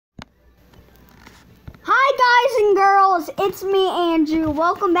and girls, it's me, Andrew.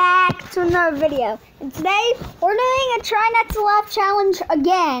 Welcome back to another video. And today, we're doing a Try Not to Laugh challenge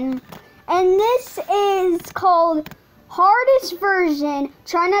again. And this is called Hardest Version,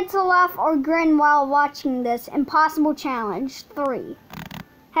 Try Not to Laugh or Grin While Watching This Impossible Challenge 3.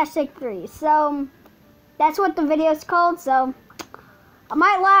 Hashtag 3. So, that's what the video is called. So, I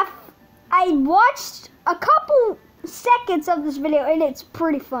might laugh. I watched a couple seconds of this video and it's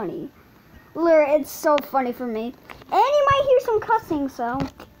pretty funny. Literally, it's so funny for me. And you might hear some cussing, so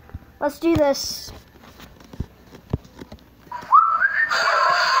let's do this. Do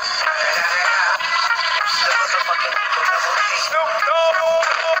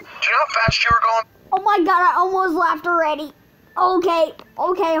you know how fast you were going? Oh my god, I almost laughed already. Okay,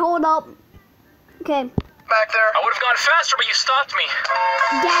 hold up. Okay. Back there. I would have gone faster, but you stopped me.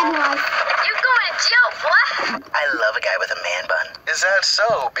 Dad life. You're going to jail, boy. I love a guy with a man bun. Is that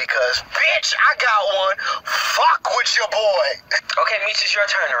so? Because, bitch, I got one. Fuck with your boy. Okay, Meech, it's your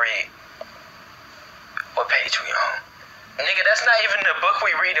turn to read. What page we on? Nigga, that's not even the book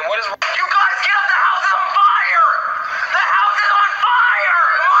we read. And what is... You guys, get up! The house is on fire! The house is on fire!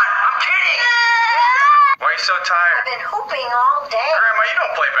 Come on, I'm kidding. Why are you so tired? I've been hooping all day. Grandma, you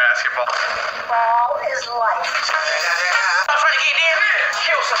don't play basketball. Ball is life. I'm trying to get in.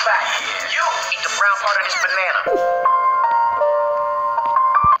 Kill somebody. You eat the brown part of this banana.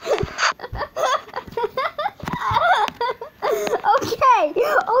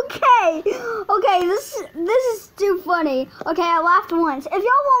 Okay, this is too funny. Okay, I laughed once. If y'all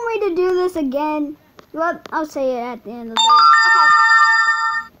want me to do this again, I'll say it at the end of the video.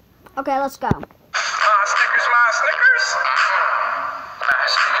 Okay, let's go. Snickers, my Snickers. My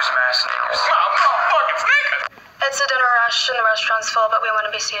Snickers. Fucking Snickers. It's a dinner rush and the restaurant's full, but we want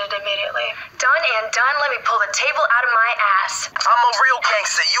to be seated immediately. Done and done. Let me pull the table out of my ass. I'm a real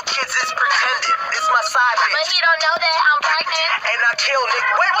gangster. You kids is pretending. This my side But bitch. you don't know that I'm pregnant. And I kill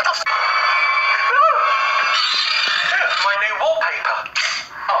nigga. Wait, what the f? My new wallpaper.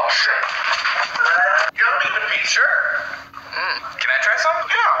 Oh, shit. You don't even be sure. Can I try some?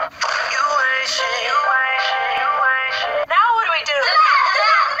 Yeah. You ain't shit. You ain't shit. You ain't shit. Now what do we do?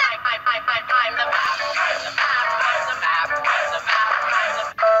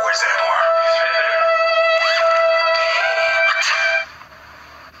 Where's that mark?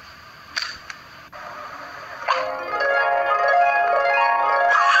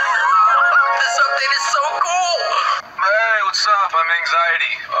 This update is so cool. Hey, what's up? I'm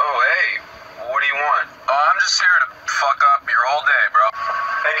Anxiety. Oh, hey. What do you want? I'm just here to fuck up your whole day, bro.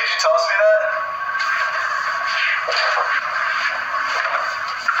 Hey, could you toss me that?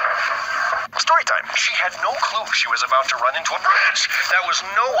 Story time. She had no clue she was about to run into a bridge that was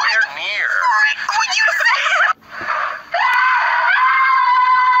nowhere near.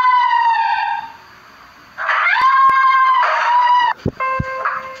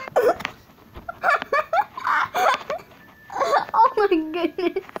 Oh my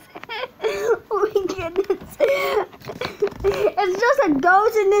goodness. Oh my goodness. It's just a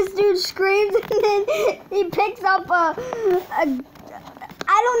ghost and this dude screams and then he picks up a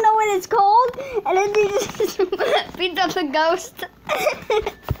I don't know what it's called, and then he just beats up the ghost.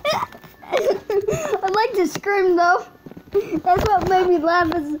 I'd like to scream though. That's what made me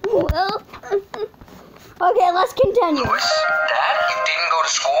laugh as well. Okay, let's continue. Louis, Dad, you didn't go to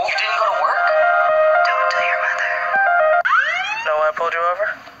school? You didn't go to work? Don't tell your mother. Know why I pulled you over?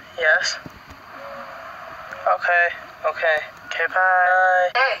 Yes. Okay, bye.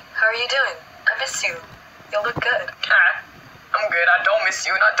 Hey, how are you doing? I miss you. You look good. I'm good. I don't miss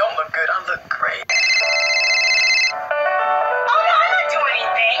you and I don't look good. I look great. Oh, no, I don't do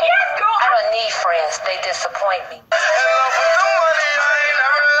anything. Yes, girl. I don't need friends. They disappoint me.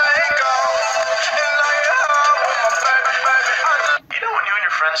 You know when you and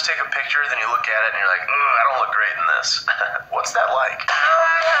your friends take a picture, then you look at it and you're like, I don't look great in this. What's that like?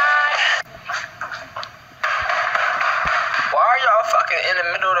 Why are y'all fucking in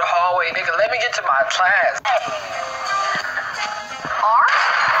the middle of the hallway, nigga? Let me get to my class. Are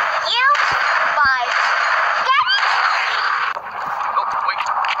you my daddy? Oh, wait.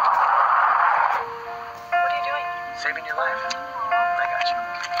 What are you doing? Saving your life. I got you.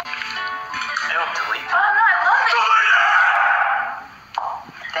 Don't delete. Oh, no, I love it.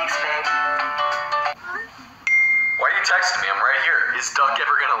 Thanks, babe. Why are you texting me? I'm right here. Is Doug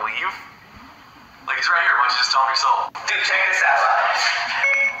ever gonna leave? Like, he's right here. Why don't you just tell him yourself? Dude, check this out.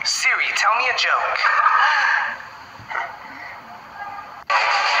 Siri, tell me a joke.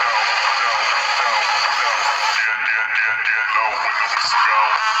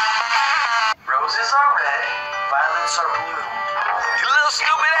 Roses are red, violets are blue. You little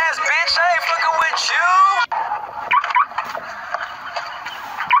stupid ass bitch, I ain't fucking with you.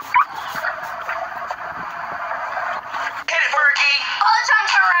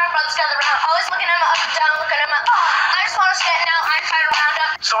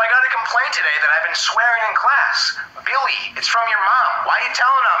 explain today that I've been swearing in class. Billy, it's from your mom. Why are you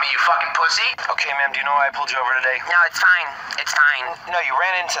telling on me, you fucking pussy? Okay, ma'am, do you know why I pulled you over today? No, it's fine. It's fine. No, you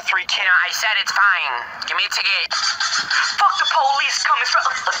ran into 3 kids. I said it's fine. Give me a ticket. Fuck the police coming from...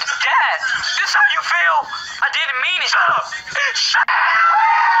 Dad, this how you feel? I didn't mean it. Shut up. Shut up.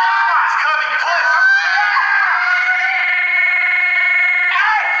 It's coming, puss.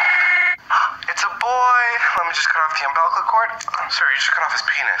 It's a boy. Let me just cut off the umbilical cord. Sir, you just cut off his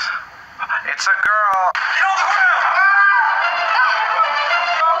penis. It's a girl. Get on the ground!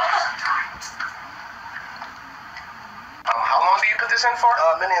 How long do you put this in for?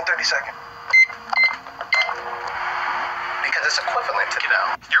 A minute and 30 seconds. Because it's equivalent to get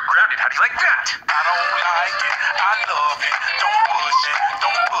out. You're grounded. How do you like that? I don't like it. I love it. Don't push it.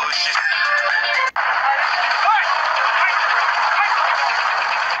 Don't push it.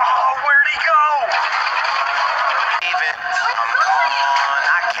 Oh, where'd he go? Even I'm gone.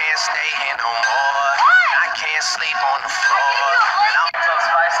 I can't stay here no more. I can't sleep on the floor. And I'm So it's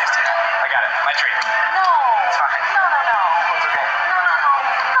 5:16. I got it. My treat. No. It's fine. No. It's okay.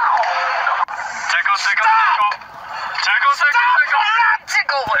 Tickle, tickle, tickle. Tickle, tickle, tickle.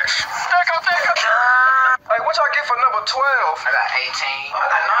 Ticklish. Tickle, tickle. Hey, what y'all get for number 12? I got 18. I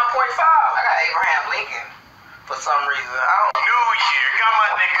got 9.5. I got Abraham Lincoln. For some reason, I don't know. New Year. Got my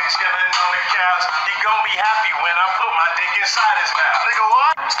nigga chilling on the couch. He gon' be happy when I put my dick inside his mouth. Nigga,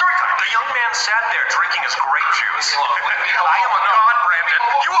 what? Story time. The young man sat there drinking his grape juice. I am a god, Brandon.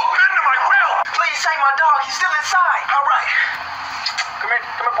 You will bend to my will. Please save my dog. He's still inside. All right. Come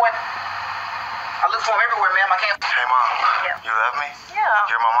here, boy. I look for him everywhere, ma'am. I can't. Hey, Mom. Yeah. You love me? Yeah.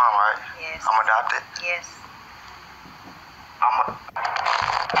 You're my mom, right? Yes. I'm adopted. Yes.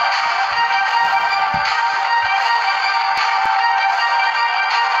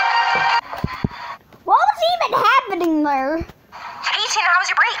 What was even happening there? Hey, Tina, how was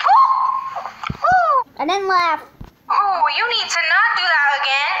your break? I didn't laugh. Oh, you need to not do that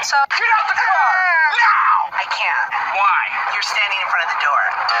again. So Get out the car! Now! I can't. Why? You're standing in front of the door.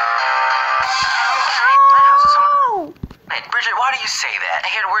 Oh! Hey, Bridget, why do you say that? I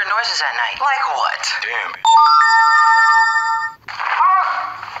hear weird noises at night. Like what? Damn.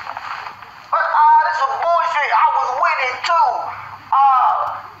 This is bullshit. I was with it too.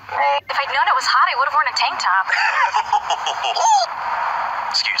 if I'd known it was hot, I would have worn a tank top.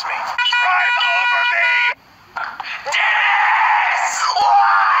 Excuse me. Drive over me! Dennis!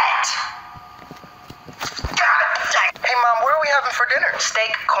 What? God dang. Hey, Mom, where are we having for dinner?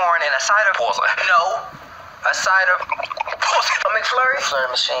 Steak, corn, and a side of... No. A side of... A McFlurry?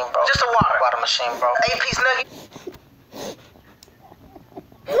 McFlurry machine, bro. Just a water machine, bro. 8-piece nugget.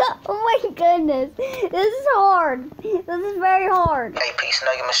 Oh my goodness. This is hard. This is very hard. 8-piece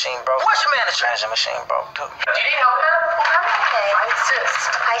nugget machine, bro. What's your manager? Manager machine, bro. Do you need help, man? I'm okay. I insist.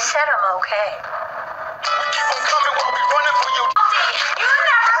 I said I'm okay. Keep on coming while we running for you. You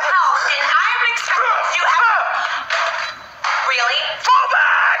never helped, and I'm expecting you have... Really? Fall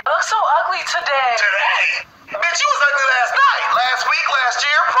back! You look so ugly today. Today? Bitch, you was ugly last night. Last week, last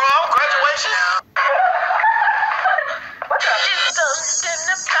year, prom, graduation.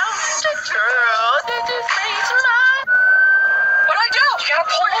 Girl, that just makes me smile. What'd I do? You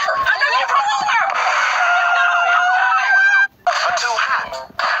gotta pull over. I know you pull over. I'm too hot.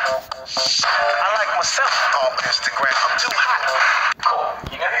 I like myself on Instagram. I'm too hot. Cool.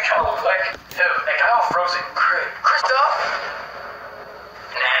 You know you kind of look like a guy off Frozen. Kristoff?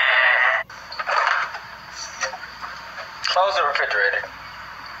 Nah. Close the refrigerator.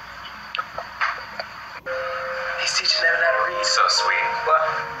 He's teaching Evan how to read. So sweet. What?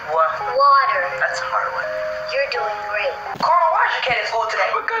 Water. That's a hard one. You're doing great. Carl, why is your cat at school today?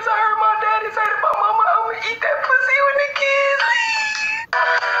 Because I heard my daddy say to my mama, I'm gonna eat that pussy when the kids leave.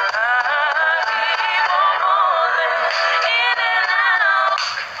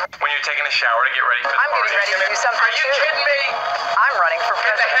 When you're taking a shower to get ready for the I'm party. getting ready to do something Are you too. kidding me? I'm running for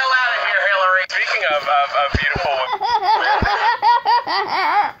Get the president. hell out of here, Hillary. Speaking of beautiful women.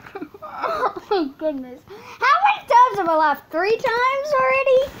 Oh my goodness. How many times have I laughed? 3 times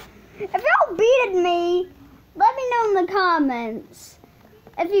already? If y'all beated me, let me know in the comments.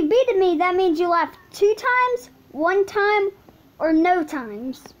 If you beated me, that means you laughed 2 times, 1 time, or no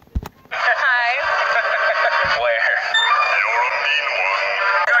times. Hi. Where? You're a mean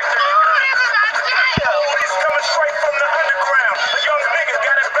one. He's coming straight from the underground. A young nigga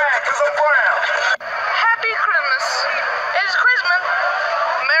got it bad cause I'm brown. Happy Christmas. It's Christmas.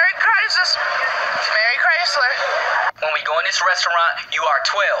 Merry Crisis. Merry Chrysler. When we go in this restaurant, you are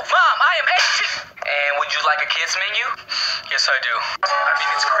 12. Mom, I am 18. And would you like a kid's menu? Yes, I do. I mean,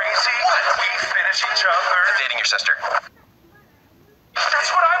 it's crazy. We finish each other. I'm dating your sister. That's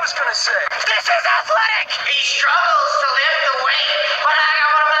what I was just gonna say, This is athletic! He struggles to lift the weight, but I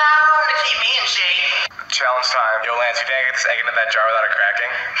got what I'm on to keep me in shape. challenge time. Yo, Lance, you think I get this egg into that jar without it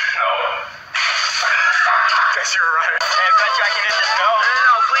cracking? No. Guess you're right. Hey, I bet you I can hit this. No,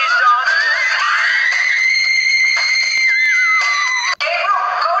 please don't. Gabriel,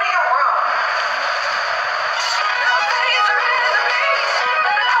 go to your room.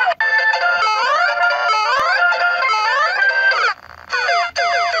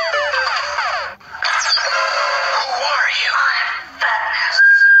 Who are you? Fatness.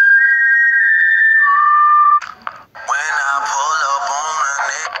 When I pull up on a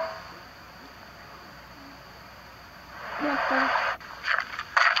nigga.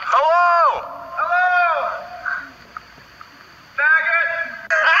 Hello! Hello! Faggot!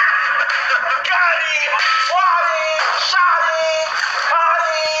 Got him! Swat him! Shot him! Caught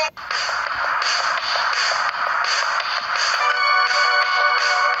him!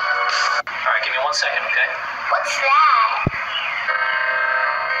 Alright, give me 1 second, okay? What's that?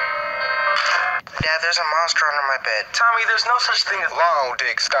 Dad, there's a monster under my bed. Tommy, there's no such thing as long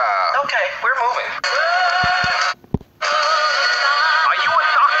dick style. Okay, we're moving. Are you a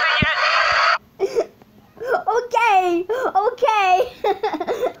doctor yet?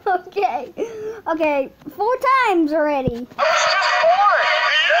 Okay, 4 times already. I was just born!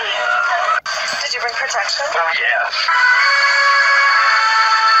 Did you bring protection? Oh, yeah.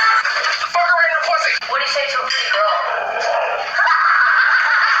 Fuck her right in the pussy! What do you say to a pretty girl?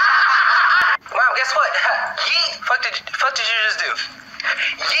 Mom, guess what? Yeet! Fuck did you just do?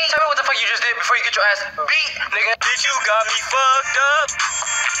 Yeet! Tell me what the fuck you just did before you get your ass beat, nigga. Bitch, you got me fucked up.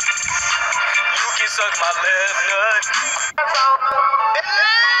 You can suck my left nut.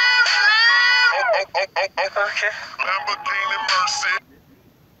 Okay. Lamborghini Mercy.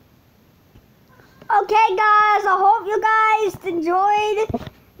 Okay, guys, I hope you guys enjoyed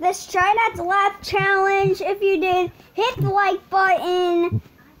this Try Not to Laugh challenge. If you did, hit the like button,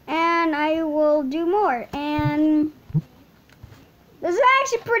 and I will do more. And this is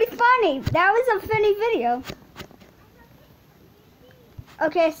actually pretty funny. That was a funny video.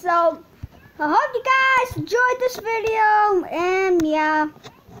 Okay, so I hope you guys enjoyed this video, and yeah,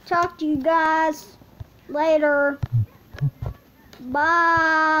 talk to you guys later. Bye.